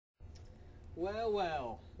Well,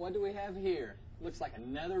 well, what do we have here? Looks like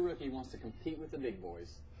another rookie wants to compete with the big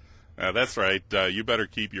boys. That's right. You better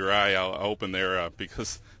keep your eye open there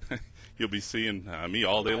because you'll be seeing me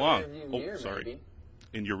all day long. Mirror, sorry. maybe.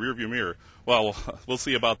 In your rearview mirror. Well, we'll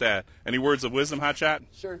see about that. Any words of wisdom, Hotshot?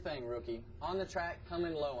 Sure thing, rookie. On the track, come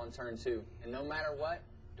in low on turn 2. And no matter what,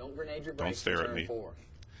 don't grenade your brakes Don't stare in at turn me. 4.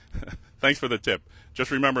 Thanks for the tip.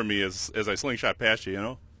 Just remember me as I slingshot past you, you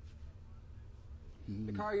know?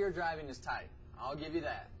 The car you're driving is tight. I'll give you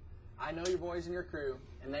that. I know your boys and your crew,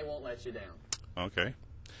 and they won't let you down. Okay.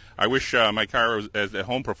 I wish my car at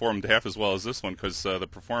home performed half as well as this one because the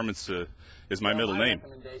performance is my middle name. My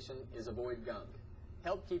recommendation is avoid gunk.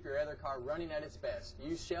 Help keep your other car running at its best.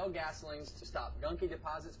 Use Shell gasolines to stop gunky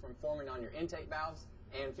deposits from forming on your intake valves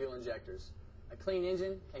and fuel injectors. A clean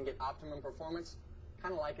engine can get optimum performance,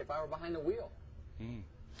 kind of like if I were behind the wheel.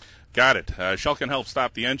 Got it. Shell can help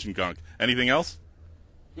stop the engine gunk. Anything else?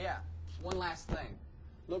 Yeah, one last thing.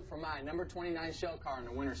 Look for my number 29 Shell car in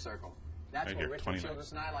the winner's circle. That's Right where here, Richard 29.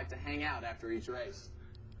 Childress and I like to hang out after each race.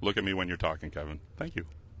 Look at me when you're talking, Kevin. Thank you.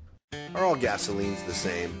 Are all gasolines the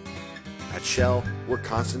same? At Shell, we're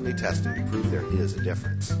constantly testing to prove there is a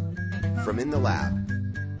difference. From in the lab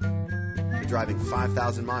to driving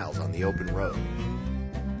 5,000 miles on the open road.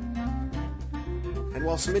 And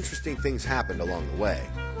while some interesting things happened along the way,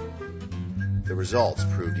 the results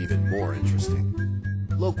proved even more interesting.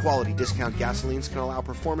 Low-quality discount gasolines can allow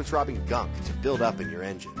performance-robbing gunk to build up in your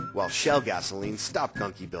engine, while Shell gasolines stop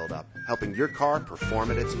gunky buildup, helping your car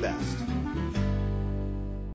perform at its best.